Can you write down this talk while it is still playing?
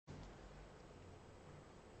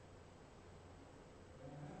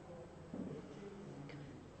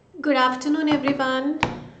Good afternoon, everyone.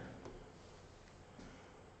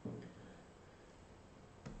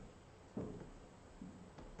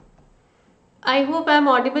 I hope I'm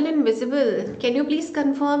audible and visible. Can you please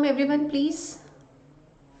confirm, everyone, please?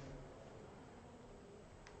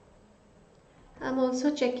 I'm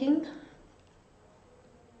also checking.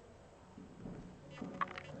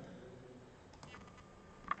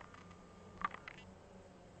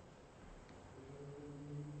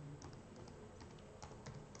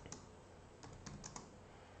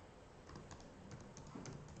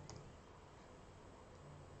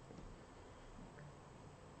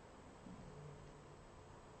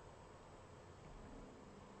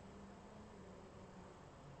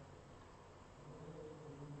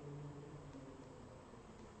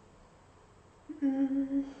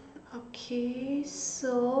 Okay,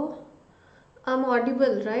 so I'm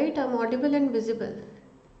audible, right? I'm audible and visible.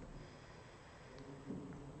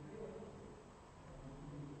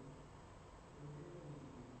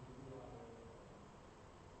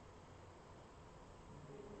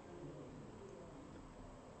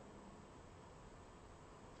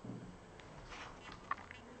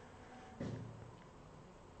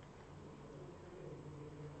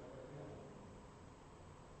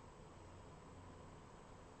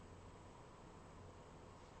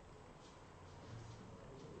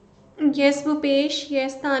 Yes, Bhupesh.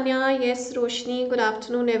 Yes, Tanya. Yes, Roshni. Good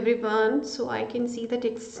afternoon, everyone. So I can see the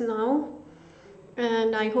texts now.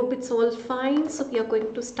 And I hope it's all fine. So we are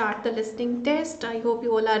going to start the listening test. I hope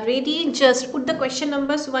you all are ready. Just put the question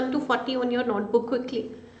numbers 1 to 40 on your notebook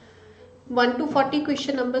quickly. 1 to 40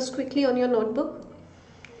 question numbers quickly on your notebook.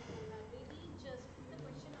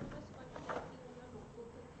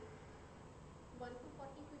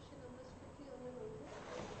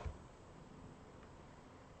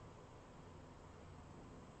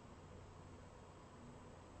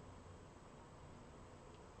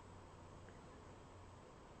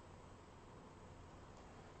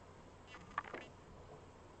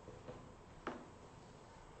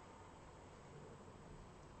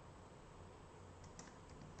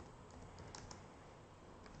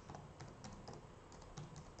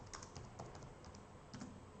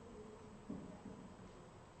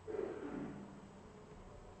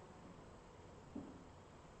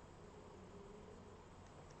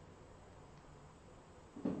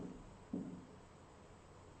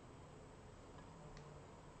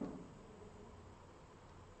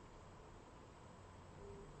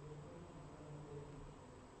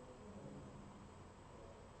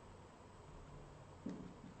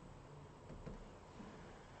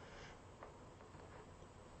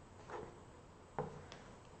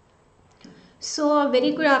 So, a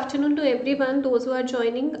very good afternoon to everyone, those who are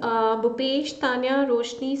joining. Bhupesh, Tanya,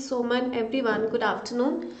 Roshni, Soman, everyone, good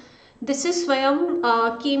afternoon. This is Swayam,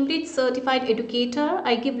 Cambridge Certified Educator.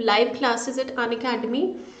 I give live classes at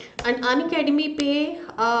Unacademy. And Unacademy Pay,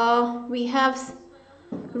 we have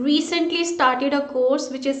recently started a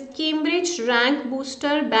course which is Cambridge Rank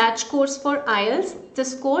Booster Batch Course for IELTS.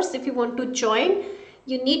 This course, if you want to join,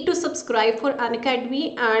 you need to subscribe for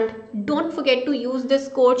Unacademy and don't forget to use this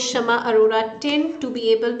code Shama Arora 10 to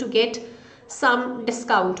be able to get some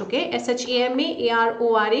discount. Okay, SHAMA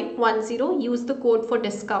ARORA 10, use the code for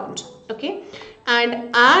discount. Okay,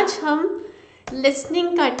 and आज हम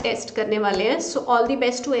listening का test करने वाले हैं. So all the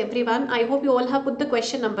best to everyone. I hope you all have put the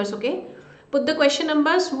question numbers. Okay, put the question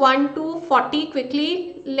numbers 1 to 40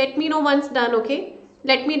 quickly. Let me know once done. Okay,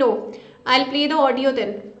 let me know. I'll play the audio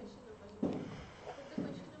then.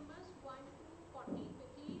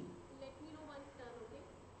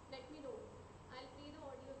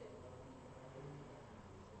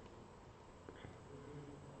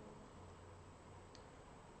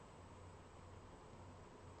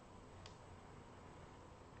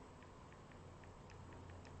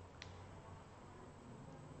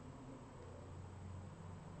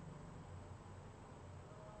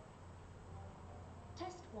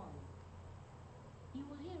 Test 1. You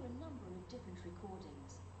will hear a number of different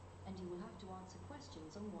recordings, and you will have to answer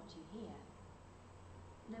questions on what you hear.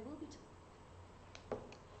 There will be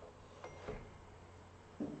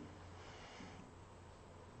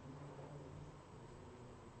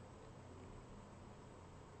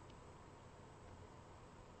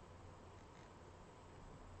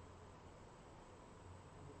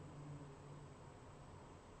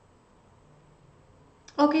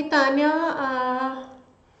Okay, Tanya,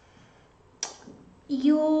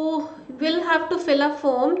 you will have to fill a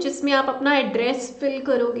form जिसमें आप अपना address fill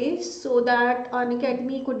करोगे so that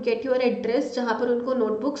Unacademy could get your address जहाँ पर उनको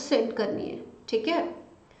notebook send करनी है. ठीक है?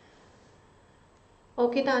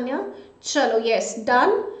 ओके तान्या, चलो, yes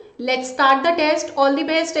done. let's start the test. All the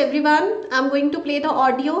best everyone. I'm going to play the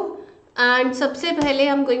audio and सबसे पहले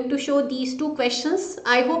I'm going to show these two questions.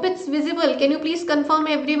 I hope it's visible. Can you please confirm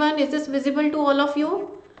everyone? Is this visible to all of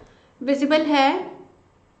you? Visible है?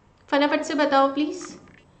 फटाफट से बताओ please.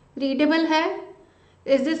 Readable है?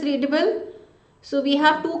 Is this readable? So we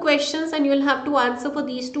have two questions and you will have to answer for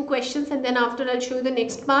these two questions, and then after I'll show you the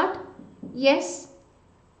next part. Yes?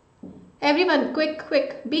 Everyone, quick,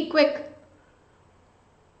 be quick.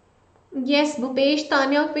 Yes, Bhupesh,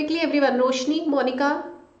 Tanya, quickly everyone. Roshni, Monica.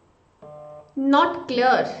 Not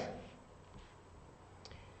clear.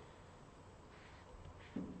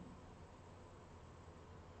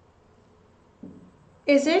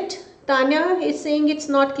 Is it? Tanya is saying it's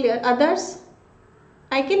not clear. Others?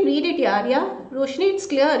 I can read it, yaar. Yeah? Roshni, it's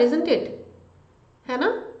clear, isn't it? है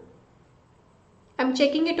ना? I'm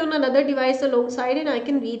checking it on another device alongside and I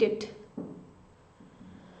can read it.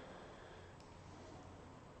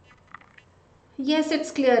 Yes,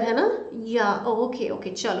 it's clear, है ना? Yeah, oh, okay,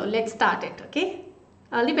 chalo, let's start it, okay?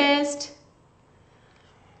 All the best.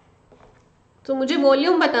 So मुझे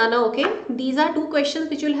volume बताना, okay? These are two questions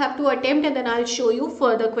which you'll have to attempt, and then I'll show you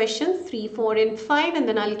further questions 3, 4 and 5, and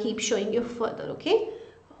then I'll keep showing you further, okay?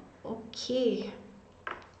 Okay.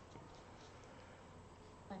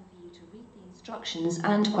 Time for you to read the instructions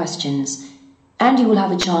and questions, and you will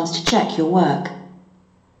have a chance to check your work.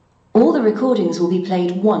 All the recordings will be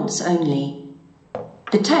played once only.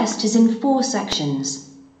 The test is in 4 sections.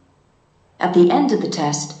 At the end of the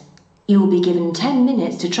test, you will be given 10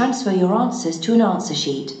 minutes to transfer your answers to an answer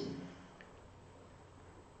sheet.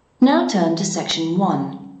 Now turn to Section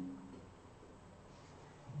 1.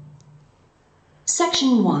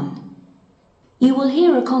 Section 1. You will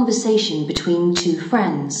hear a conversation between two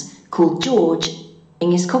friends called George.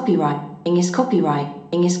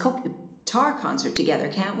 Guitar concert together,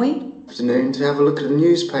 can't we? Afternoon to have a look at a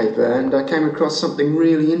newspaper, and I came across something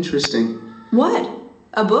really interesting. What?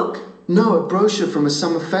 A book? No, a brochure from a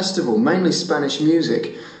summer festival, mainly Spanish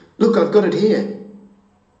music. Look, I've got it here.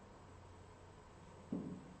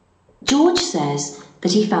 George says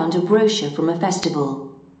that he found a brochure from a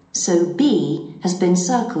festival, so B has been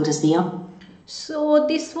circled as the answer. So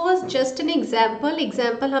this was just an example.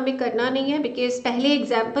 Example हमें करना नहीं है because पहले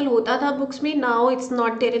example होता था books में. Now it's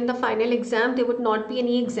not there in the final exam. There would not be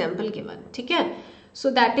any example given. ठीक है?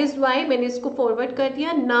 So that is why मैंने इसको forward कर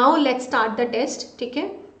दिया. Now let's start the test. ठीक है?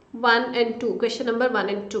 1 and 2. Question number 1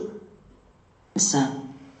 and 2. Answer.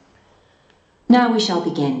 Now we shall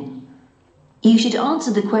begin. You should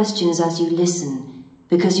answer the questions as you listen,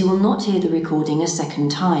 because you will not hear the recording a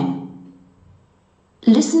second time.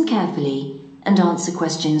 Listen carefully and answer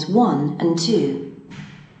questions 1 and 2.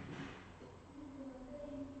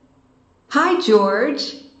 Hi,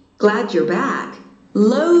 George. Glad you're back.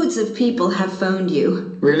 Loads of people have phoned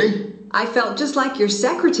you. Really? I felt just like your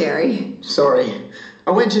secretary. Sorry.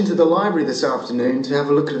 I went into the library this afternoon to have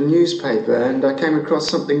a look at a newspaper, and I came across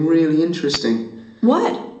something really interesting.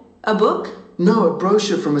 What? A book? No, a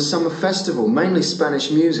brochure from a summer festival, mainly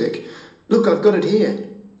Spanish music. Look, I've got it here.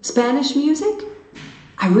 Spanish music?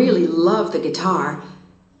 I really love the guitar.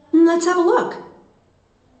 Let's have a look.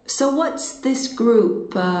 So what's this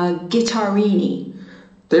group, Guittarini?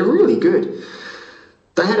 They're really good.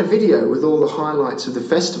 They had a video with all the highlights of the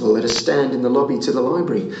festival at a stand in the lobby to the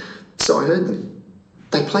library, so I heard them.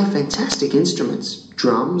 They play fantastic instruments,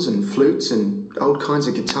 drums and flutes and old kinds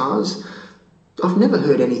of guitars. I've never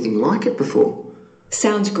heard anything like it before.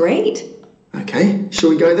 Sounds great. Okay,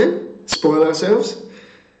 shall we go then? Spoil ourselves?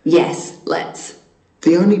 Yes, let's.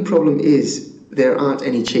 The only problem is there aren't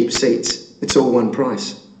any cheap seats. It's all one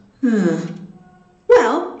price.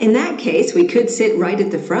 Well, in that case, we could sit right at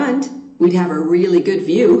the front. We'd have a really good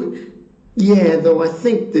view. Yeah, though I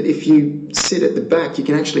think that if you sit at the back, you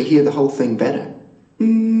can actually hear the whole thing better.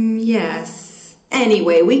 Yes.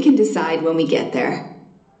 Anyway, we can decide when we get there.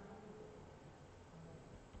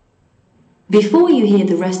 Before you hear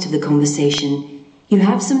the rest of the conversation, you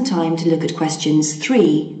have some time to look at questions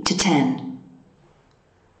 3 to 10.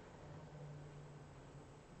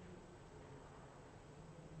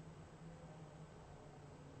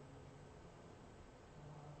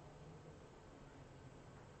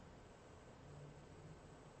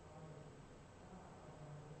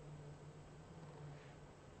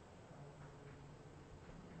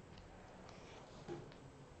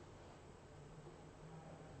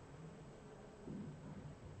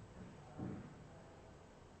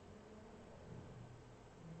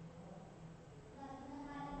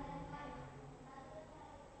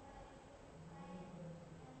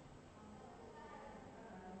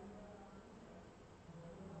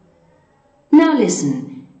 Now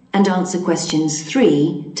listen and answer questions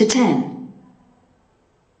 3 to 10.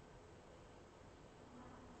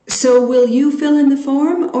 So will you fill in the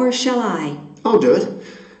form or shall I? I'll do it.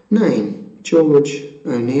 Name, George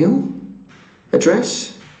O'Neill.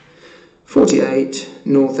 Address, 48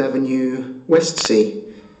 North Avenue, West Sea.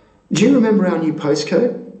 Do you remember our new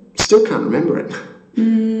postcode? Still can't remember it.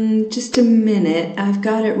 Just a minute. I've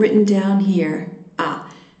got it written down here.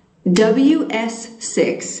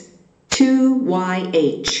 WS6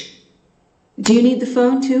 2YH. Do you need the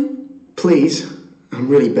phone too? Please. I'm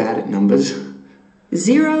really bad at numbers.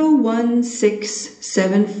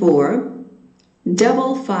 01674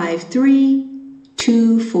 553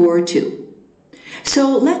 242.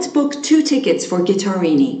 So let's book 2 tickets for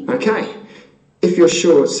Guittarini. Okay. If you're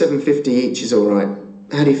sure $7.50 each is all right.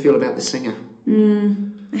 How do you feel about the singer?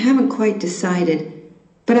 I haven't quite decided,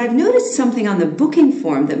 but I've noticed something on the booking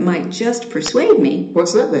form that might just persuade me.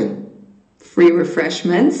 What's that then? Free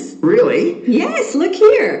refreshments. Really? Yes, look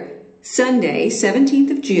here. Sunday,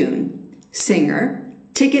 17th of June. Singer.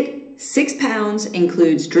 Ticket, £6,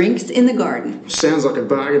 includes drinks in the garden. Sounds like a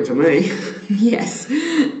bargain to me. Yes.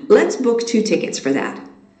 Let's book 2 tickets for that.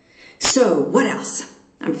 So, what else?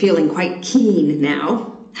 I'm feeling quite keen now.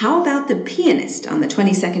 How about the pianist on the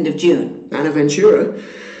 22nd of June? Anna Ventura.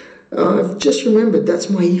 I've just remembered that's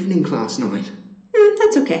my evening class night.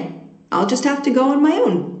 That's okay. I'll just have to go on my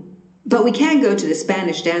own. But we can go to the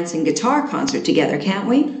Spanish dance and guitar concert together, can't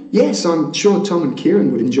we? Yes, I'm sure Tom and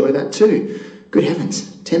Kieran would enjoy that too. Good heavens,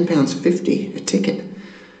 £10.50 a ticket.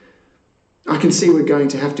 I can see we're going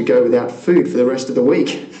to have to go without food for the rest of the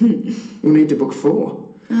week. We'll need to book 4.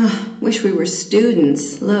 Wish we were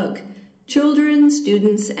students. Look, children,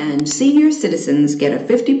 students, and senior citizens get a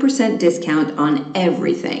 50% discount on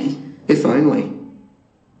everything. If only.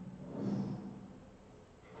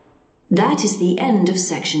 That is the end of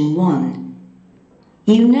section 1.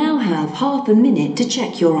 You now have half a minute to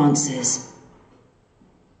check your answers.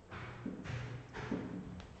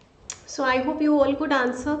 So I hope you all could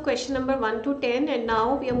answer question number 1 to 10, and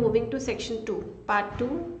now we are moving to section 2, part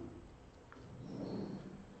 2.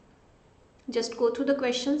 Just go through the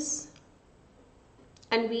questions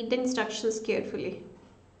and read the instructions carefully.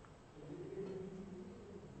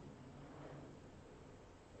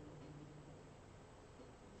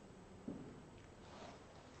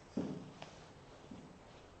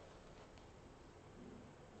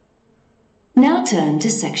 Now turn to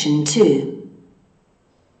section 2.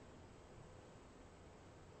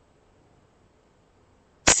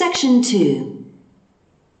 Section 2.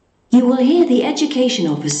 You will hear the education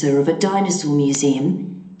officer of a dinosaur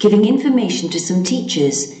museum giving information to some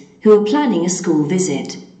teachers who are planning a school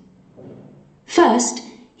visit. First,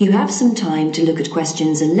 you have some time to look at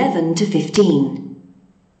questions 11 to 15.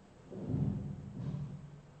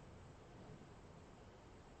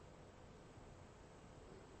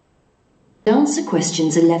 Answer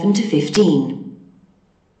questions 11 to 15.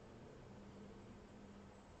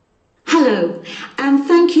 Hello, and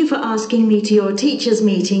thank you for asking me to your teachers'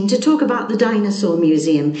 meeting to talk about the Dinosaur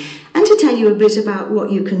Museum and to tell you a bit about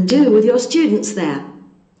what you can do with your students there.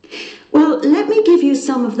 Well, let me give you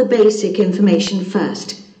some of the basic information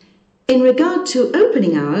first. In regard to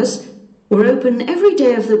opening hours, we're open every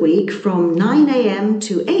day of the week from 9 a.m.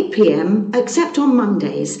 to 8 p.m. except on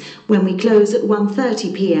Mondays when we close at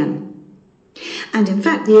 1:30 p.m. And in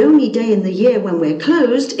fact, the only day in the year when we're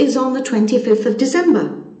closed is on the 25th of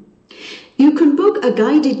December. You can book a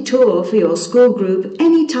guided tour for your school group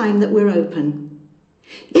any time that we're open.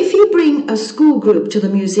 If you bring a school group to the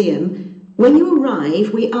museum, when you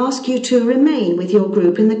arrive, we ask you to remain with your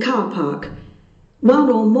group in the car park. One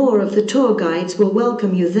or more of the tour guides will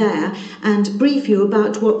welcome you there and brief you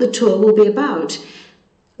about what the tour will be about.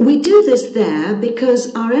 We do this there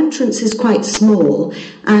because our entrance is quite small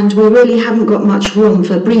and we really haven't got much room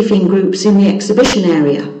for briefing groups in the exhibition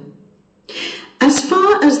area. As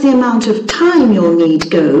far as the amount of time you'll need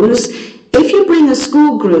goes, if you bring a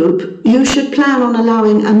school group, you should plan on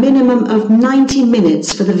allowing a minimum of 90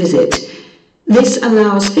 minutes for the visit. This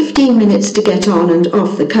allows 15 minutes to get on and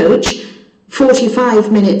off the coach,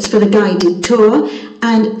 45 minutes for the guided tour,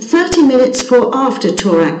 and 30 minutes for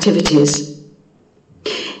after-tour activities.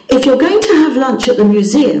 If you're going to have lunch at the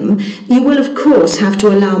museum, you will of course have to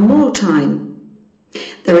allow more time.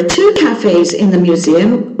 There are 2 cafes in the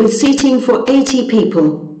museum with seating for 80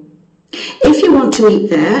 people. If you want to eat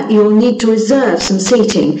there, you'll need to reserve some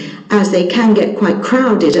seating as they can get quite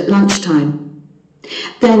crowded at lunchtime.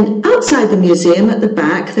 Then outside the museum at the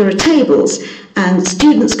back there are tables and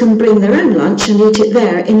students can bring their own lunch and eat it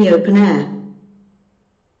there in the open air.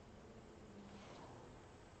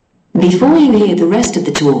 Before you hear the rest of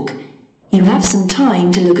the talk, You have some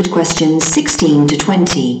time to look at questions 16 to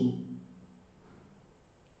 20.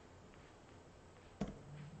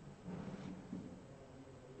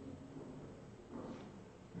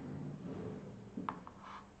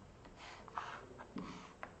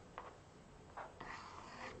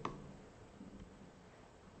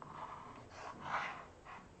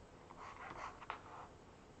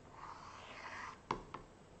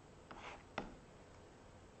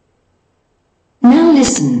 Now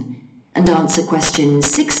listen and answer questions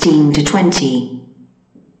 16 to 20.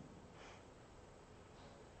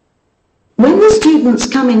 When the students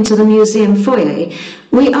come into the museum foyer,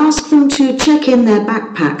 we ask them to check in their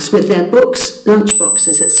backpacks with their books,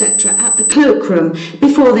 lunchboxes, etc. at the cloakroom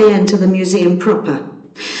before they enter the museum proper.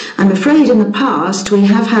 I'm afraid in the past we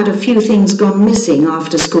have had a few things gone missing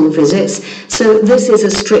after school visits, so this is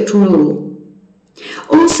a strict rule.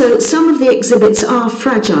 Also, some of the exhibits are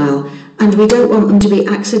fragile, and we don't want them to be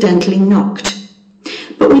accidentally knocked.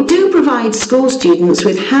 But we do provide school students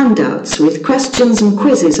with handouts with questions and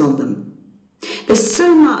quizzes on them. There's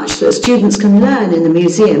so much that students can learn in the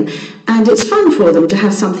museum, and it's fun for them to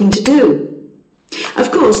have something to do.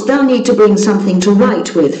 Of course, they'll need to bring something to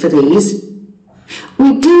write with for these.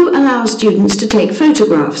 We do allow students to take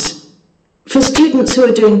photographs. For students who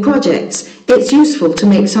are doing projects, it's useful to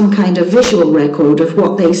make some kind of visual record of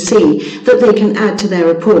what they see that they can add to their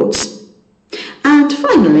reports. And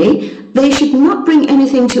finally, they should not bring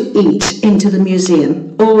anything to eat into the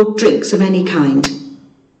museum or drinks of any kind.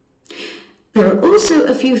 There are also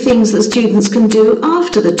a few things that students can do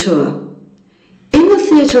after the tour. In the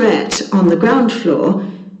theaterette on the ground floor,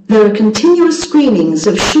 there are continuous screenings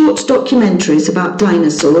of short documentaries about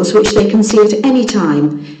dinosaurs which they can see at any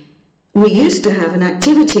time. We used to have an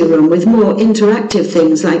activity room with more interactive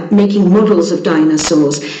things like making models of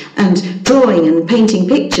dinosaurs and drawing and painting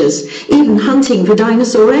pictures, even hunting for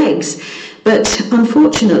dinosaur eggs. But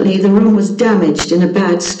unfortunately the room was damaged in a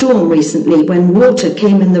bad storm recently when water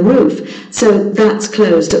came in the roof, so that's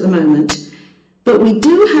closed at the moment. But we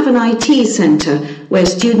do have an IT centre where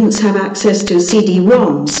students have access to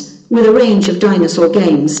CD-ROMs with a range of dinosaur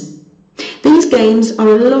games. These games are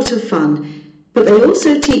a lot of fun, but they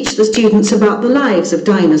also teach the students about the lives of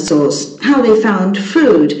dinosaurs, how they found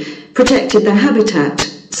food, protected their habitat,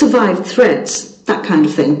 survived threats, that kind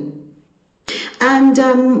of thing. And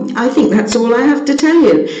I think that's all I have to tell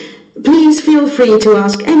you. Please feel free to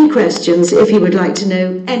ask any questions if you would like to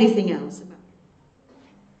know anything else about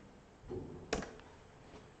it.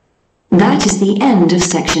 That is the end of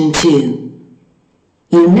section 2.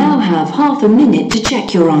 You now have half a minute to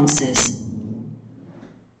check your answers.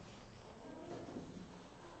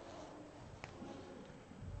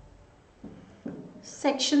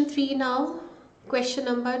 Section 3 now. Question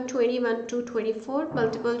number 21 to 24.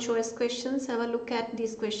 Multiple choice questions. Have a look at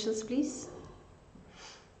these questions, please.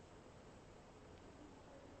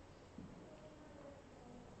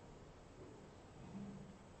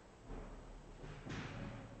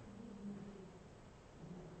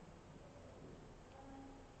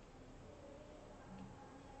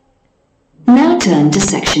 Now turn to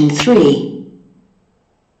section 3.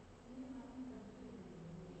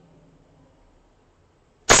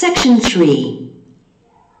 Section 3.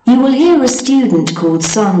 You will hear a student called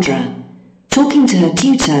Sandra talking to her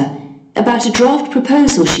tutor about a draft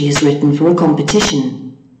proposal she has written for a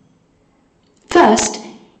competition. First,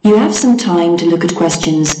 you have some time to look at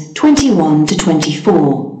questions 21 to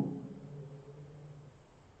 24.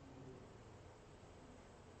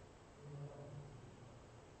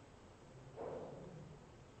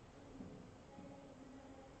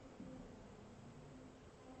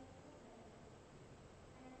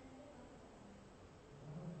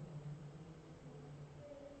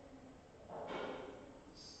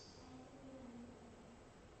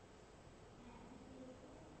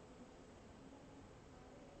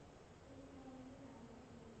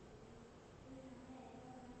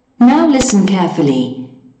 Now listen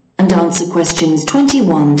carefully and answer questions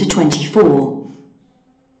 21 to 24.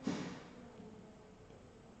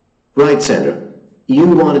 Right, Sandra. You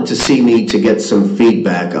wanted to see me to get some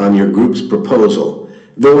feedback on your group's proposal,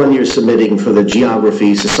 the one you're submitting for the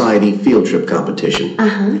Geography Society field trip competition.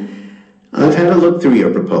 I've had a look through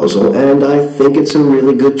your proposal, and I think it's a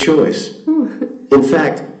really good choice. In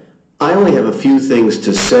fact, I only have a few things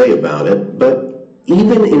to say about it, but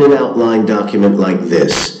even in an outline document like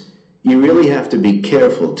this, you really have to be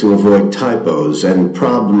careful to avoid typos and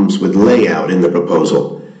problems with layout in the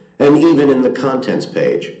proposal, and even in the contents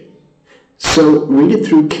page. So read it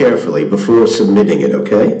through carefully before submitting it,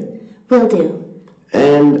 okay? Will do.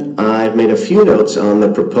 And I've made a few notes on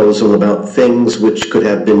the proposal about things which could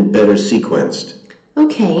have been better sequenced.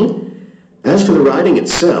 Okay. As for the writing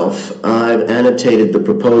itself, I've annotated the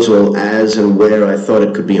proposal as and where I thought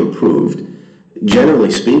it could be improved.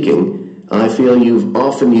 Generally speaking, I feel you've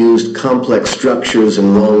often used complex structures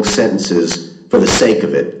and long sentences for the sake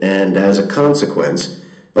of it, and as a consequence,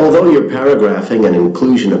 although your paragraphing and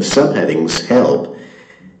inclusion of subheadings help,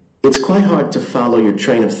 it's quite hard to follow your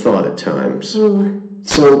train of thought at times.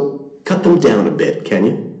 So, cut them down a bit, can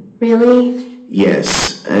you? Really?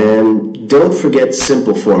 Yes, and don't forget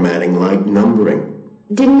simple formatting like numbering.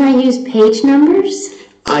 Didn't I use page numbers?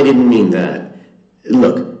 I didn't mean that.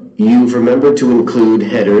 Look, you've remembered to include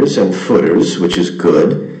headers and footers, which is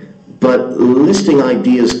good, but listing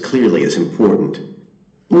ideas clearly is important.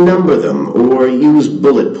 Number them or use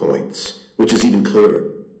bullet points, which is even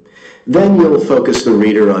clearer. Then you'll focus the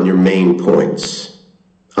reader on your main points.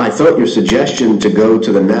 I thought your suggestion to go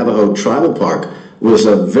to the Navajo Tribal Park was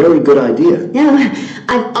a very good idea. No,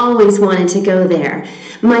 I've always wanted to go there.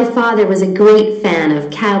 My father was a great fan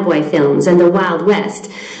of cowboy films and the Wild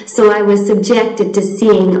West, so I was subjected to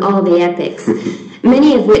seeing all the epics,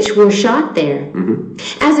 many of which were shot there.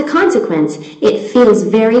 As a consequence, it feels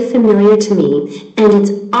very familiar to me, and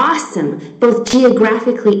it's awesome, both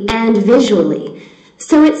geographically and visually.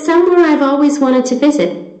 So it's somewhere I've always wanted to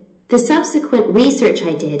visit. The subsequent research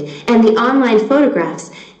I did and the online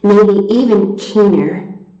photographs made me even keener.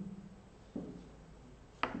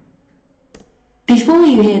 Before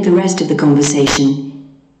you hear the rest of the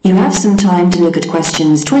conversation, you have some time to look at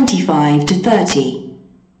questions 25 to 30.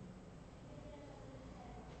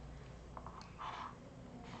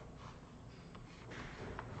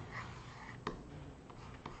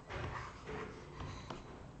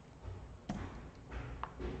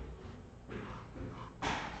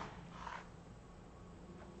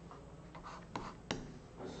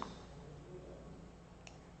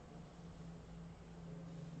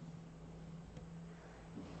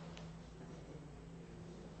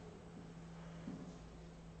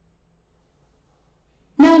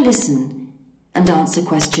 Now listen and answer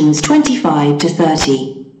questions 25 to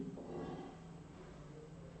 30.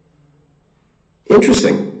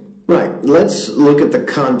 Interesting. Right, let's look at the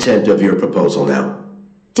content of your proposal now.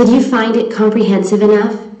 Did you find it comprehensive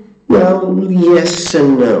enough? Well, yes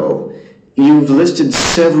and no. You've listed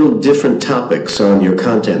several different topics on your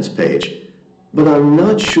contents page, but I'm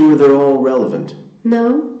not sure they're all relevant.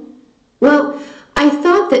 No? Well, I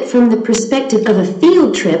thought that from the perspective of a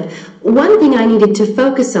field trip, one thing I needed to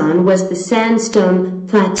focus on was the sandstone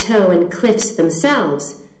plateau and cliffs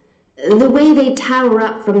themselves. The way they tower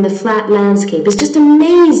up from the flat landscape is just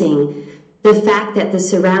amazing. The fact that the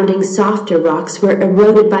surrounding softer rocks were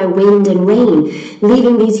eroded by wind and rain,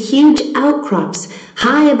 leaving these huge outcrops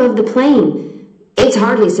high above the plain. It's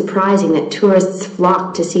hardly surprising that tourists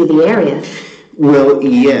flock to see the area. Well,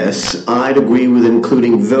 yes, I'd agree with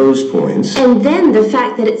including those points. And then the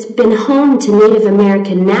fact that it's been home to Native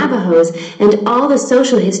American Navajos and all the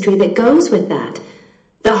social history that goes with that.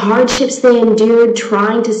 The hardships they endured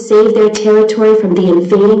trying to save their territory from the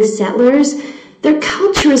invading settlers. Their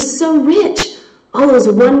culture is so rich. All those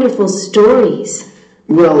wonderful stories.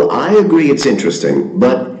 Well, I agree it's interesting,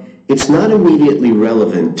 but it's not immediately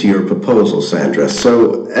relevant to your proposal, Sandra.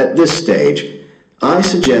 So, at this stage, I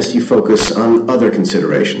suggest you focus on other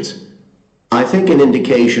considerations. I think an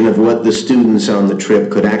indication of what the students on the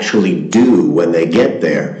trip could actually do when they get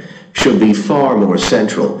there should be far more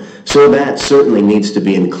central, so that certainly needs to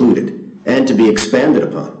be included and to be expanded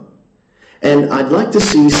upon. And I'd like to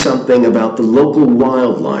see something about the local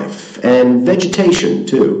wildlife and vegetation,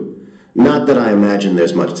 too. Not that I imagine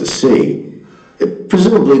there's much to see.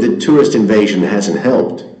 Presumably the tourist invasion hasn't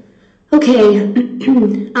helped. Okay,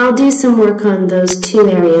 I'll do some work on those two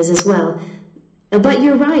areas as well. But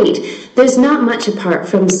you're right, there's not much apart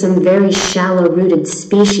from some very shallow-rooted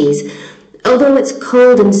species. Although it's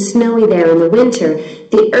cold and snowy there in the winter,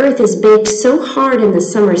 the earth is baked so hard in the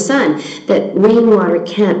summer sun that rainwater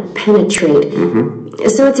can't penetrate.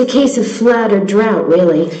 So it's a case of flood or drought,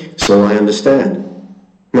 really. So I understand.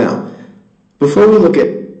 Now, before we look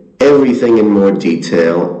at everything in more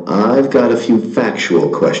detail, I've got a few factual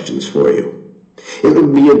questions for you. It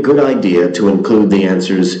would be a good idea to include the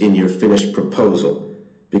answers in your finished proposal,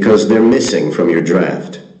 because they're missing from your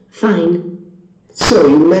draft. Fine. So,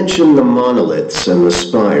 you mentioned the monoliths and the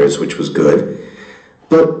spires, which was good.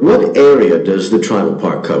 But what area does the tribal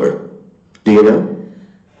park cover? Do you know?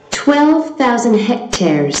 12,000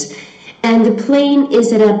 hectares. And the plain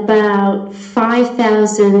is at about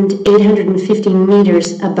 5,850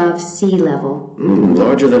 meters above sea level.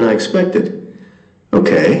 Larger than I expected.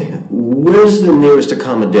 Okay, where's the nearest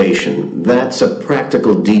accommodation? That's a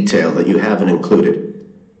practical detail that you haven't included.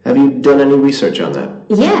 Have you done any research on that?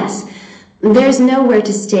 Yes. There's nowhere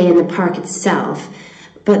to stay in the park itself,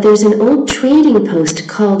 but there's an old trading post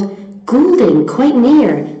called Goulding quite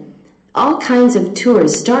near. All kinds of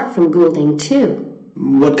tours start from Goulding, too.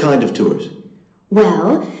 What kind of tours?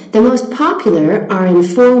 Well, the most popular are in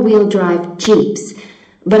four-wheel drive Jeeps,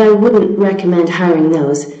 but I wouldn't recommend hiring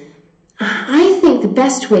those. I think the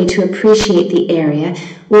best way to appreciate the area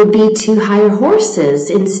would be to hire horses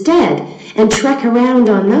instead and trek around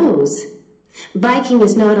on those. Biking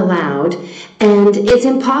is not allowed, and it's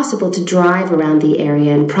impossible to drive around the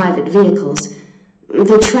area in private vehicles.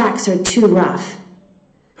 The tracks are too rough.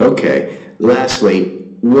 Okay. Lastly,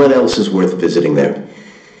 what else is worth visiting there?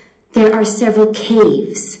 There are several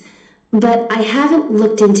caves, but I haven't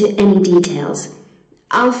looked into any details.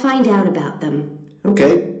 I'll find out about them.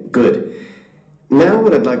 Okay, good. Now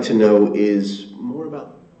what I'd like to know is more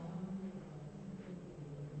about...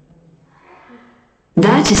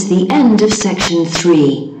 That is the end of section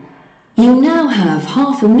 3. You now have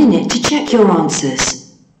half a minute to check your answers.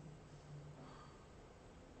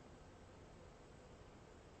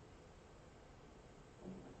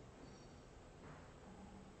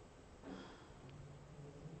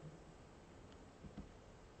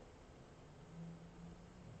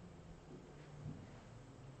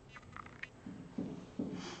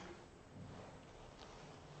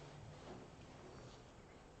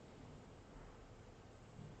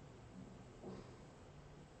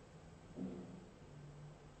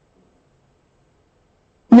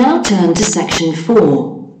 Now turn to section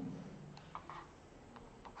 4.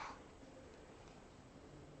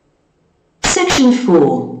 Section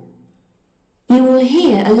 4. You will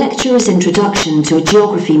hear a lecturer's introduction to a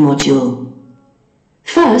geography module.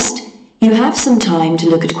 First, you have some time to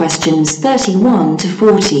look at questions 31 to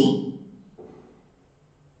 40.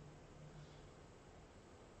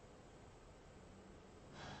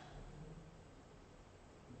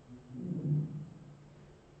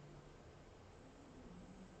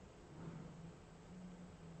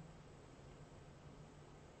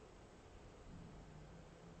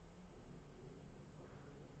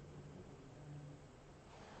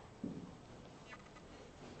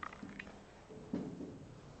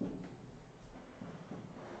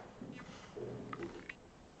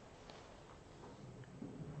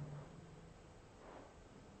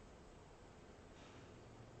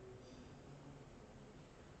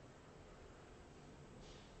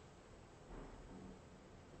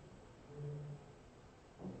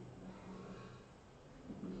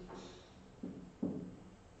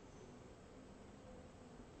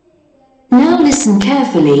 Now listen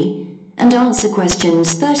carefully and answer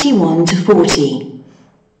questions 31 to 40.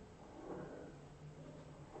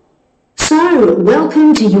 So,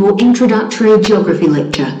 welcome to your introductory geography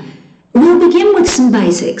lecture. We'll begin with some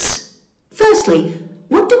basics. Firstly,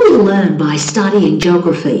 what do we learn by studying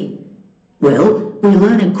geography? Well, we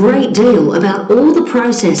learn a great deal about all the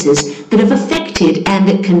processes that have affected and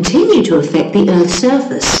that continue to affect the Earth's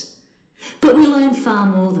surface. But we learn far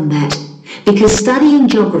more than that, because studying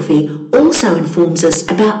geography also informs us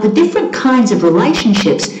about the different kinds of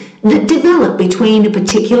relationships that develop between a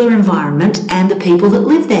particular environment and the people that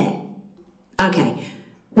live there. Okay,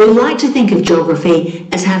 we like to think of geography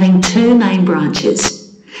as having two main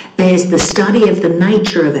branches. There's the study of the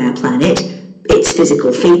nature of our planet, its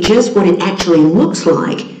physical features, what it actually looks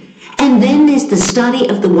like, and then there's the study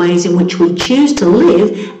of the ways in which we choose to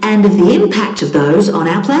live and of the impact of those on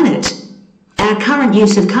our planet. Our current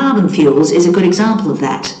use of carbon fuels is a good example of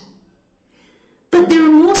that. But there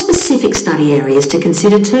are more specific study areas to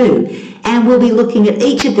consider too, and we'll be looking at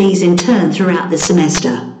each of these in turn throughout the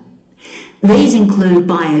semester. These include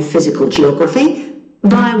biophysical geography,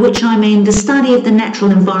 by which I mean the study of the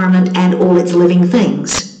natural environment and all its living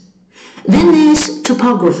things. Then there's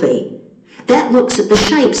topography. That looks at the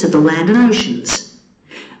shapes of the land and oceans.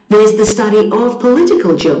 There's the study of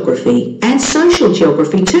political geography and social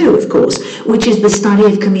geography too, of course, which is the study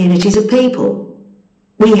of communities of people.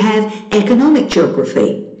 We have economic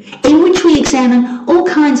geography, in which we examine all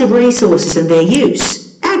kinds of resources and their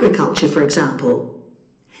use, agriculture for example.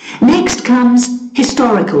 Next comes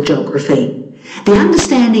historical geography, the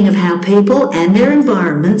understanding of how people and their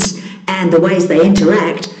environments and the ways they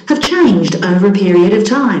interact have changed over a period of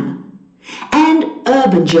time. And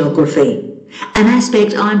urban geography, an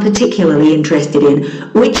aspect I'm particularly interested in,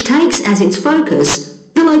 which takes as its focus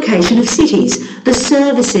the location of cities, the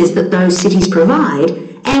services that those cities provide,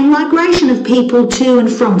 and migration of people to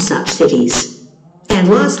and from such cities. And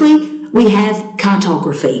lastly, we have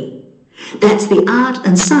cartography. That's the art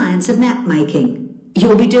and science of map making.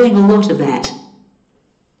 You'll be doing a lot of that.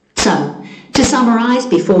 So, to summarise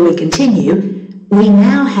before we continue, we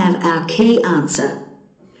now have our key answer.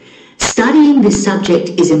 Studying this subject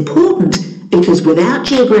is important because without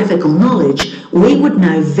geographical knowledge, we would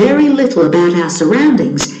know very little about our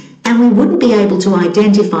surroundings and we wouldn't be able to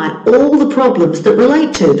identify all the problems that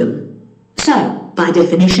relate to them. So, by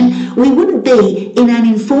definition, we wouldn't be in an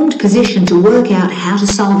informed position to work out how to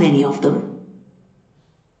solve any of them.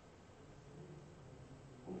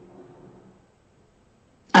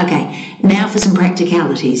 Okay, now for some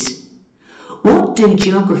practicalities. What do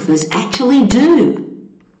geographers actually do?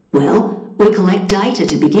 Well, we collect data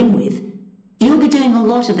to begin with. You'll be doing a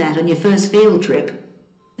lot of that on your first field trip.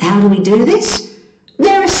 How do we do this?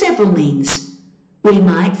 There are several means. We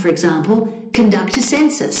might, for example, conduct a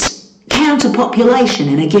census, count a population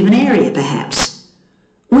in a given area perhaps.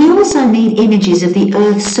 We also need images of the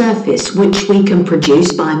Earth's surface which we can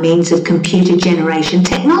produce by means of computer generation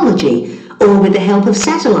technology or with the help of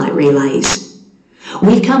satellite relays.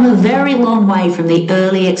 We've come a very long way from the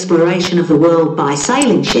early exploration of the world by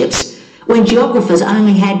sailing ships when geographers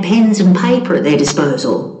only had pens and paper at their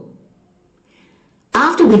disposal.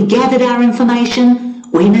 After we've gathered our information,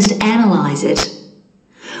 we must analyse it.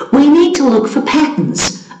 We need to look for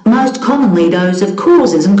patterns, most commonly those of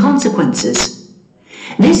causes and consequences.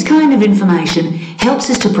 This kind of information helps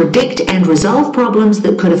us to predict and resolve problems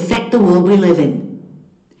that could affect the world we live in.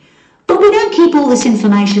 But we don't keep all this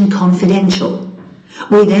information confidential.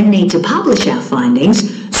 We then need to publish our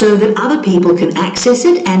findings so that other people can access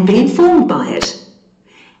it and be informed by it.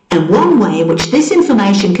 And one way in which this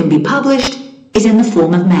information can be published is in the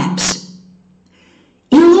form of maps.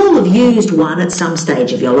 You'll all have used one at some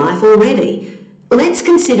stage of your life already. Let's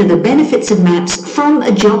consider the benefits of maps from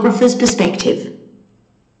a geographer's perspective.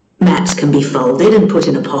 Maps can be folded and put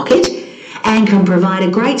in a pocket and can provide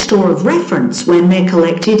a great store of reference when they're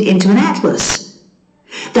collected into an atlas.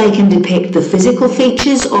 They can depict the physical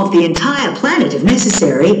features of the entire planet if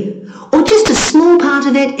necessary, or just a small part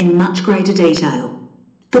of it in much greater detail.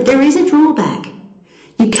 But there is a drawback.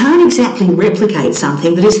 You can't exactly replicate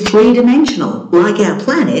something that is three-dimensional, like our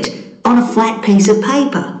planet, on a flat piece of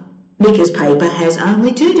paper, because paper has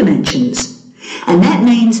only 2 dimensions. And that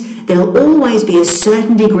means there'll always be a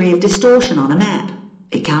certain degree of distortion on a map.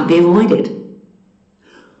 It can't be avoided.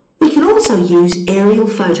 We can also use aerial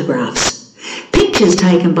photographs, pictures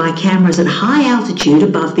taken by cameras at high altitude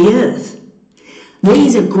above the Earth.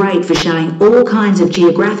 These are great for showing all kinds of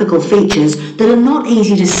geographical features that are not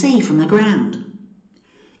easy to see from the ground.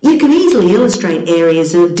 You can easily illustrate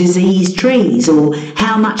areas of diseased trees, or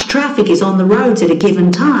how much traffic is on the roads at a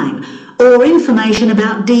given time, or information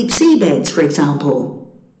about deep seabeds, for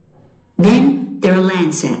example. Then there are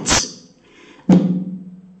Landsats.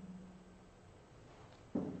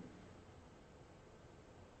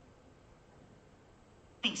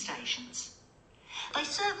 Stations. They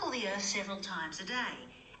circle the Earth several times a day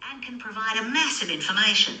and can provide a massive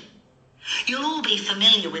information. You'll all be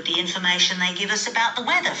familiar with the information they give us about the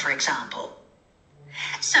weather, for example.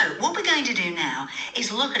 So what we're going to do now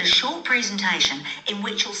is look at a short presentation in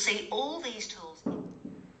which you'll see all these tools.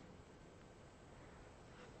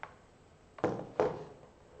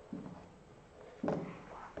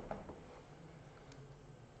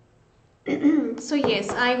 So yes,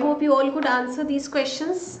 I hope you all could answer these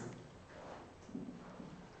questions.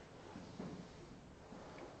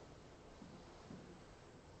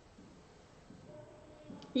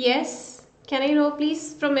 Yes, can I know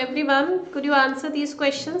please from everyone, could you answer these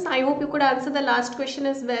questions? I hope you could answer the last question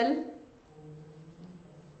as well.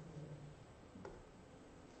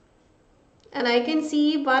 And I can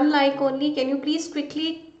see one like only. Can you please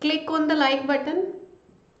quickly click on the like button?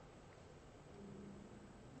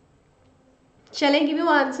 Shall I give you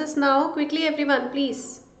answers now? Quickly everyone,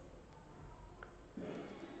 please.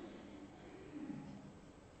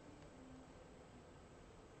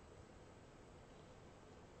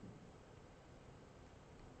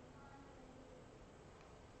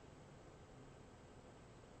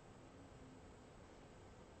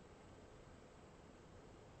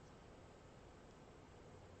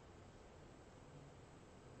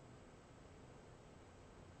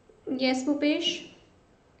 Yes, Bhupesh.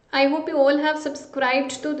 I hope you all have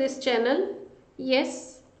subscribed to this channel.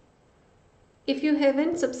 Yes. If you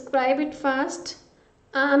haven't, subscribe it fast.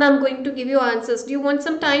 And I'm going to give you answers. Do you want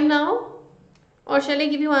some time now? Or shall I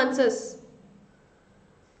give you answers?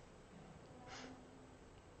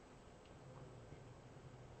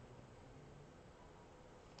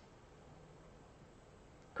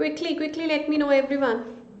 Quickly let me know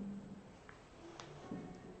everyone.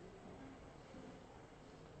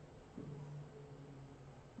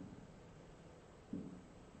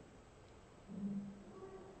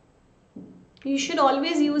 You should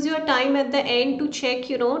always use your time at the end to check,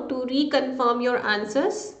 to reconfirm your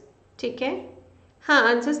answers. ठीक है, हाँ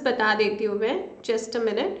answers बता देती हूँ मैं, just a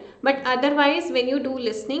minute. But otherwise when you do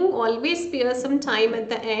listening always spare some time at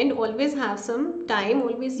the end, always have some time,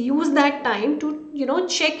 always use that time to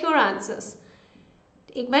check your answers.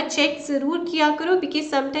 एक बार check ज़रूर किया करो, बिकॉज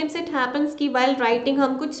समटाइम्स इट हैपन्स कि while writing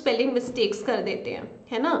हम कुछ spelling mistakes कर देते हैं,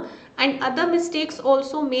 है ना, and other mistakes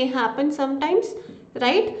also may happen sometimes,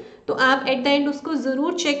 right. तो आप एट द एंड उसको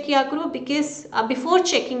ज़रूर चेक किया करो, because before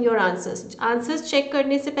checking your answers check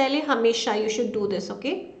करने से पहले हमेशा you should do this.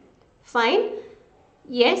 Okay, fine,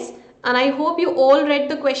 yes, and I hope you all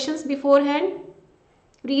read the questions before hand.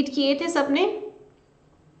 Read किए थे सबने?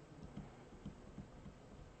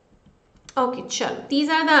 Okay, chalo. These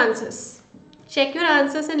are the answers. Check your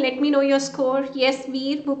answers and let me know your score. Yes,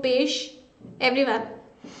 Veer, Bhupesh, everyone.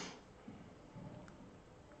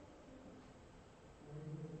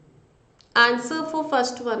 Answer for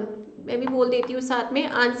first one. मैं भी बोल देती हूँ साथ में.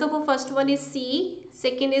 Answer for first one is C.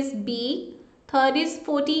 Second is B. Third is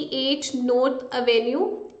 48 North Avenue.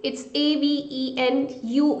 It's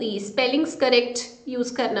AVENUE. Spellings correct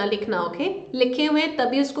use करना, लिखना. Okay. लिखे हुए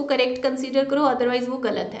तभी उसको correct consider करो, otherwise वो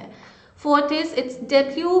गलत है. Fourth is it's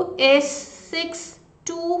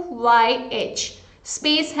WS62YH.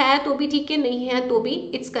 Space है तो भी ठीक है, नहीं है तो भी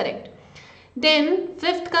इट्स करेक्ट. देन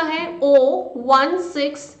फिफ्थ का है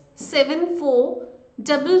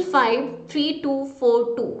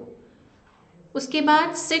O1674553242. उसके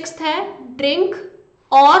बाद सिक्स्थ है ड्रिंक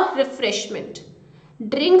और रिफ्रेशमेंट.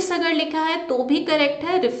 ड्रिंक्स अगर लिखा है तो भी करेक्ट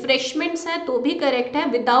है, रिफ्रेशमेंट्स है तो भी करेक्ट है,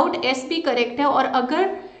 विदाउट एस भी करेक्ट है, और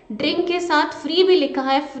अगर ड्रिंक के साथ फ्री भी लिखा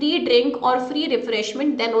है, फ्री ड्रिंक और free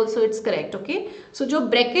refreshment, then also it's correct. Okay, सो जो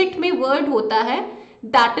ब्रैकेट में वर्ड होता है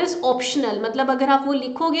दैट इज ऑप्शनल, मतलब अगर आप वो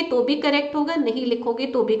लिखोगे तो भी करेक्ट होगा, नहीं लिखोगे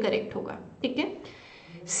तो भी करेक्ट होगा. ठीक है.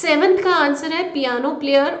 सेवेंथ का आंसर है पियानो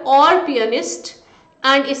प्लेयर और पियानिस्ट,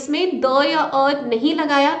 एंड इसमें द या अ नहीं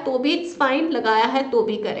लगाया तो भी इट्स फाइन, लगाया है तो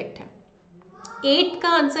भी करेक्ट है. एट्थ का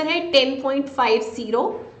आंसर है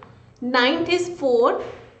 10.50. Ninth is 4.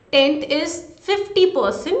 10th is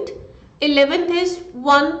 50%, 11th is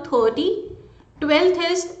 130, 12th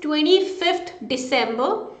is 25th December.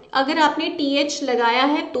 अगर आपने TH लगाया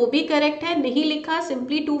है तो भी करेक्ट है, नहीं लिखा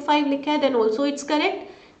सिंपली 25 लिखा है, then also it's correct.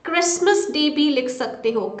 Christmas day भी लिख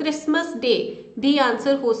सकते हो, क्रिसमस डे भी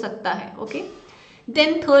आंसर हो सकता है. Okay.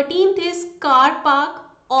 Then 13th is car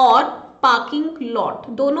park और पार्किंग लॉट,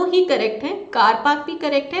 दोनों ही करेक्ट है. कार पार्क भी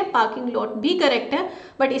करेक्ट है, पार्किंग लॉट भी करेक्ट है,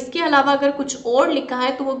 बट इसके अलावा अगर कुछ और लिखा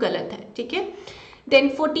है तो वो गलत है. ठीक है. Then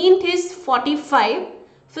 14th is 45.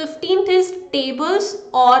 15th is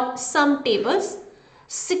tables और सम tables.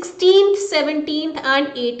 16th, 17th and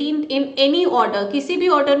 18th in any order, किसी भी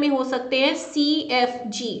ऑर्डर में हो सकते हैं.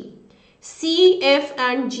 CFG, C, F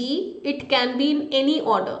and G, it can be in any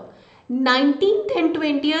order. 19th and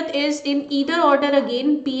 20th is in either order again,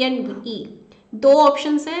 B and E. दो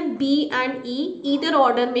options हैं B and E, either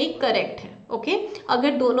order में correct है. ओके,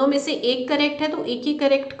 अगर दोनों में से एक करेक्ट है तो एक ही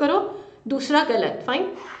करेक्ट करो, दूसरा गलत. फाइन.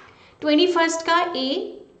 21st का A,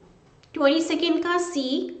 22nd का C,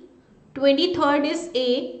 23rd is A,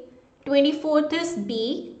 24th is B,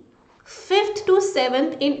 5th to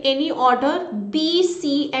 7th in any order B, C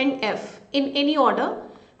and F in any order.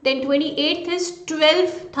 Then 28th is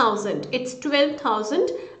 12,000. It's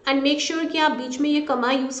 12,000 and make sure कि आप बीच में ये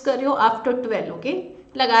कमा use कर रहे हो आफ्टर 12. ओके,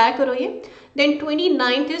 लगाया करो ये. Then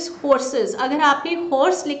 29th is horses. अगर आपने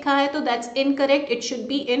horse लिखा है तो that's incorrect. It should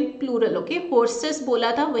be in plural. Okay, horses बोला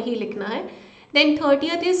था वही लिखना है. Then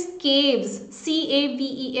 30th is caves.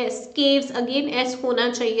 CAVES. Caves again S होना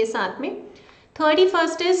चाहिए साथ में.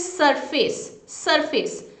 31st is surface.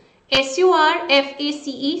 Surface.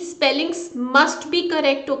 SURFACE. Spellings must be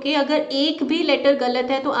correct. Okay, अगर एक भी लेटर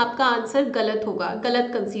गलत है तो आपका आंसर गलत होगा,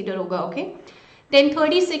 गलत कंसीडर होगा. Okay. Then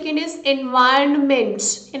 32nd is environment.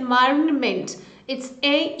 Environment, it's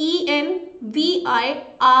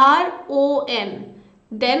ENVIRON,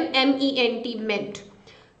 then MENT, meant.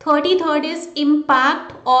 33rd is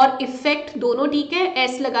impact और इफेक्ट, दोनों ठीक है.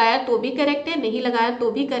 एस लगाया तो भी करेक्ट है, नहीं लगाया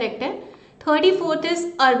तो भी करेक्ट है. 34th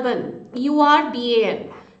is urban, URBAN.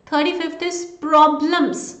 35th is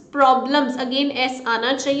problems. Problems again S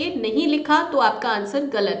आना चाहिए, नहीं लिखा तो आपका आंसर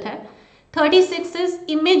गलत है. 36th is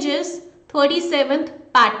images. 37th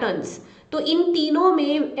patterns. तो इन तीनों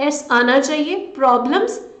में S आना चाहिए,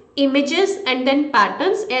 problems, images and then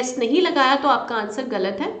patterns. S नहीं लगाया तो आपका आंसर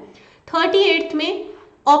गलत है. 38th में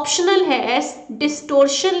ऑप्शनल है S.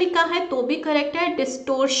 डिस्टोर्शन लिखा है तो भी करेक्ट है,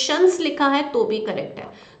 डिस्टोर्शंस लिखा है तो भी करेक्ट है.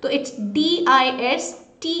 तो it's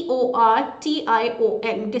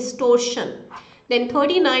DISTORTION, distortion. Then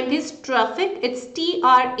 39th is traffic. It's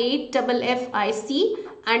TRAFFIC.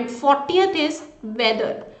 And 40th is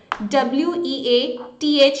weather.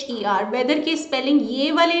 WEATHER। Weather की स्पेलिंग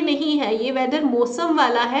ये वाले नहीं है, ये वेदर मौसम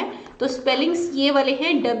वाला है, तो स्पेलिंग्स ये वाले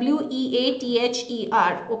हैं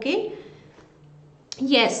WEATHER। Okay,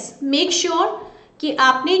 yes, make sure कि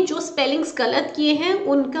आपने जो स्पेलिंग्स गलत किए हैं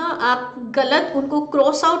उनका आप गलत उनको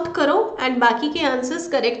क्रॉस आउट करो एंड बाकी के आंसर्स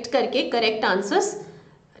करेक्ट करके correct answers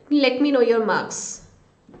let me know your marks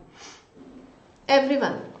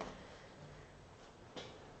everyone.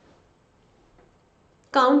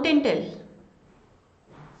 Count and tell.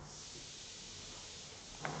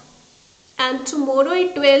 And tomorrow at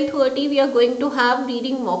 12:30 we are going to have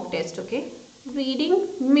reading mock test. Okay, reading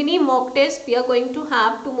mini mock test we are going to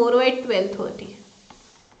have tomorrow at 12:30.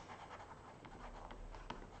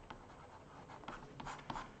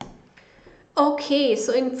 Okay,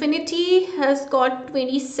 so Infinity has got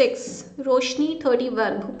 26, Roshni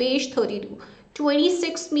 31, Bhupesh 32.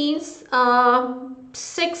 26 means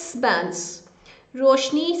 6 bands.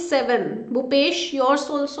 Roshni 7, Bhupesh yours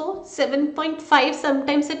also 7.5.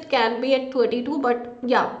 sometimes it can be at 32 but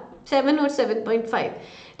yeah 7 or 7.5.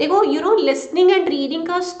 देखो you know listening and reading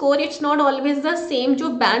का score it's not always the same.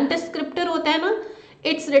 जो band descriptor होता है ना,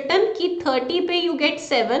 it's written कि 30 पे you get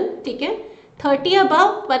 7, ठीक है, 30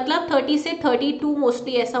 above मतलब 30 से 32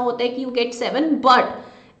 मोस्टली ऐसा होता है कि you get 7, but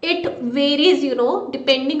it varies you know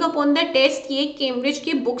depending upon the test. ये कैम्ब्रिज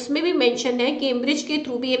की बुक्स में भी मेंशन है, कैम्ब्रिज के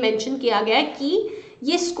थ्रू भी ये मेंशन किया गया है कि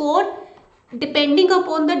ये score depending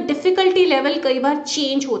upon the difficulty level कई बार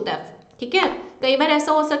चेंज होता है, ठीक है। कई बार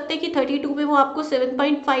ऐसा हो सकता है कि 32 पे वो आपको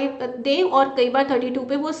 7.5 दे और कई बार 32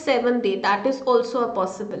 पे वो 7 दे, that is also a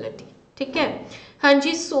possibility, ठीक है। हाँ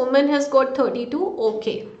जी, सोमन हैज गॉट 32,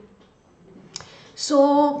 ओके। सो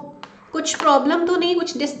कुछ प्रॉब्लम तो नहीं,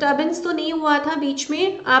 कुछ डिस्टर्बेंस तो नहीं हुआ था बीच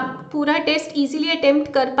में, आप पूरा टेस्ट इजीली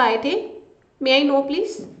अटेम्प्ट कर पाए थे? मे आई नो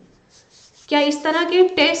प्लीज, क्या इस तरह के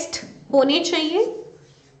टेस्ट होने चाहिए?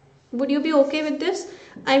 Would you B okay with this?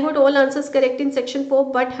 I got all answers correct in section 4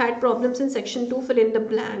 but had problems in section 2, fill in the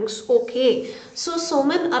blanks. Okay, so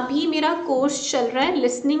Soman अभी मेरा कोर्स चल रहा है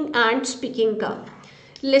लिसनिंग एंड स्पीकिंग का।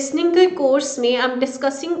 लिसनिंग के कोर्स में I am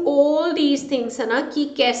discussing all these things, है ना, कि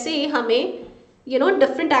कैसे हमें यू नो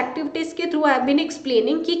डिफरेंट एक्टिविटीज के through I have been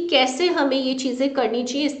explaining कि कैसे हमें ये चीजें करनी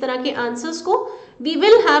चाहिए, इस तरह के आंसर्स को। We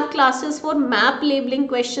will have classes for map labeling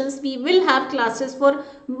questions, we will have classes for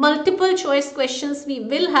multiple choice questions, we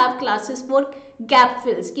will have classes for gap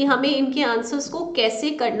fills कि हमें इनके आंसर्स को कैसे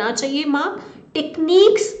करना चाहिए mark.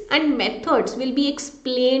 Techniques and methods will be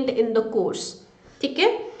explained in the course, ठीक है।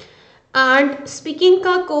 And speaking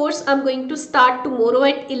का course I am going to start tomorrow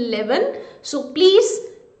at 11, so please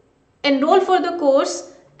enroll for the course,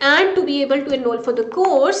 and to be able to enroll for the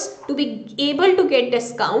course, to be able to get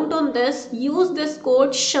discount on this, use this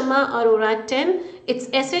code Shama Arora 10. It's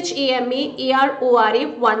SHAMA ARORA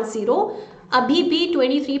 10। अभी भी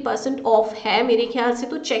 23% of है मेरे ख्याल से,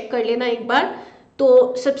 तो check कर लेना एक बार। तो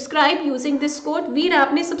सब्सक्राइब यूजिंग दिस कोड। वीर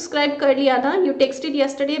आपने सब्सक्राइब कर लिया था, यू टेक्सटेड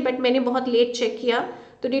यस्टरडे बट मैंने बहुत लेट चेक किया,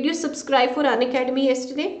 तो did you subscribe for Unacademy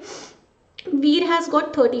yesterday? Veer has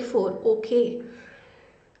got 34, okay.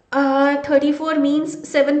 34 means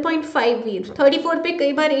 7.5 वीर, 34 पे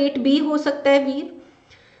कई बार 8 भी हो सकता है वीर।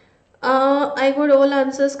 I got all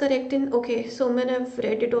answers correct in, okay Soman I have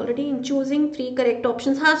read it already, in choosing 3 correct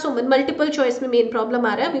options. हाँ सोमन, मल्टीपल चॉइस में मेन प्रॉब्लम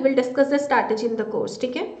आ रहा है, we will discuss the strategy in the course,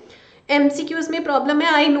 ठीक है। एमसीक्यूज में प्रॉब्लम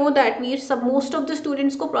है, आई नो दैट वीर, सब most of the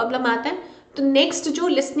students को प्रॉब्लम आता है। तो नेक्स्ट जो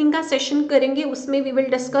लिसनिंग का सेशन करेंगे उसमें we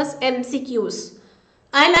will discuss MCQs.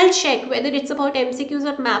 I'll check whether it's about MCQs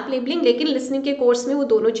और मैप लेबलिंग, लेकिन लिसनिंग के कोर्स में वो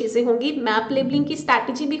दोनों चीजें होंगी, मैप लेबलिंग की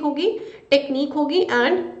स्ट्रैटेजी भी होगी, टेक्निक होगी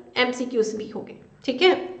एंड MCQs भी होंगे, ठीक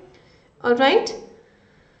है। ऑलराइट,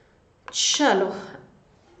 चलो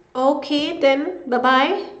okay then, bye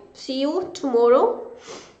bye, C you tomorrow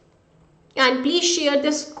and please share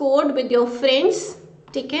this code with your friends,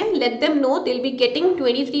 ठीक है। Let them know they will be getting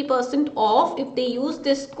 23% of if they use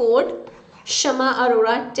this code Shama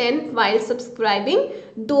Arora 10 while subscribing।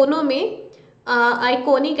 दोनों में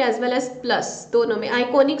iconic as well as plus, दोनों में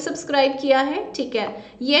iconic subscribe किया है, ठीक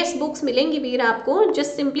है। येस बुक्स मिलेंगी वीर आपको,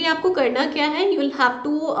 जस्ट सिंपली आपको करना क्या है, you will have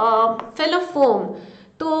to fill a form.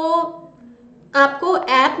 तो आपको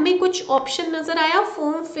ऐप में कुछ ऑप्शन नजर आया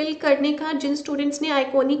फॉर्म फिल करने का जिन स्टूडेंट्स ने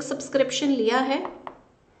आइकॉनिक सब्सक्रिप्शन लिया है?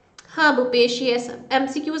 हाँ Bhupesh, yes,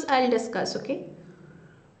 MCQs I will discuss, okay.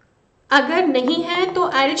 अगर नहीं है तो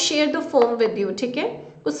I will share the form with you, ठीक है।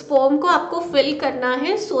 उस फॉर्म को आपको फिल करना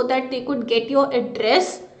है so that they could get your address,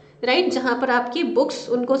 right, जहां पर आपकी बुक्स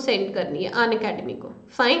उनको सेंड करनी है अनअकैडमी को,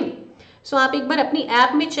 फाइन। सो आप एक बार अपनी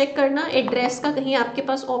ऐप में चेक करना एड्रेस का, कहीं आपके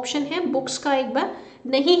पास ऑप्शन है बुक्स का, एक बार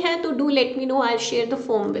नहीं है तो do let me know, I will share the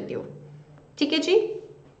form with you, ठीक है जी,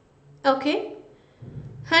 ओके।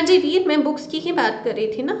 हाँ जी वीर, मैं बुक्स की ही बात कर रही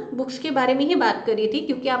थी ना, बुक्स के बारे में ही बात कर रही थी,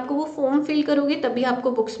 क्योंकि आपको वो फॉर्म फिल करोगे तभी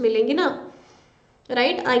आपको बुक्स मिलेंगी ना,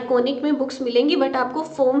 राइट। आइकॉनिक में बुक्स मिलेंगी, बट आपको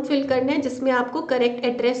फॉर्म फिल करना है जिसमें आपको करेक्ट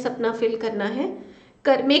एड्रेस अपना फिल करना है।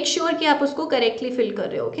 मेक श्योर कि आप उसको करेक्टली फिल कर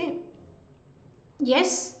रहे हो, ओके।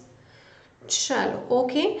 यस, चलो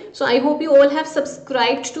okay. So I hope you all have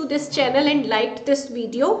subscribed to this channel and liked this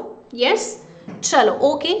video. Yes, चलो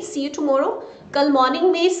ओके, सी यू टुमारो। कल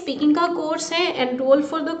मॉर्निंग में स्पीकिंग का कोर्स है, enrol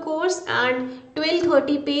for the course, and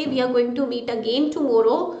 12:30 पे we are going to meet again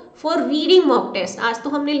tomorrow for reading mock test. आज तो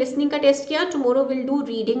हमने listening का टेस्ट किया, tomorrow will do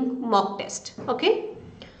reading mock test, okay.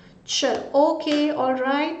 चलो okay, all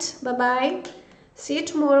right, bye bye, C you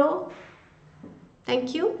tomorrow,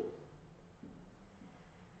 thank you.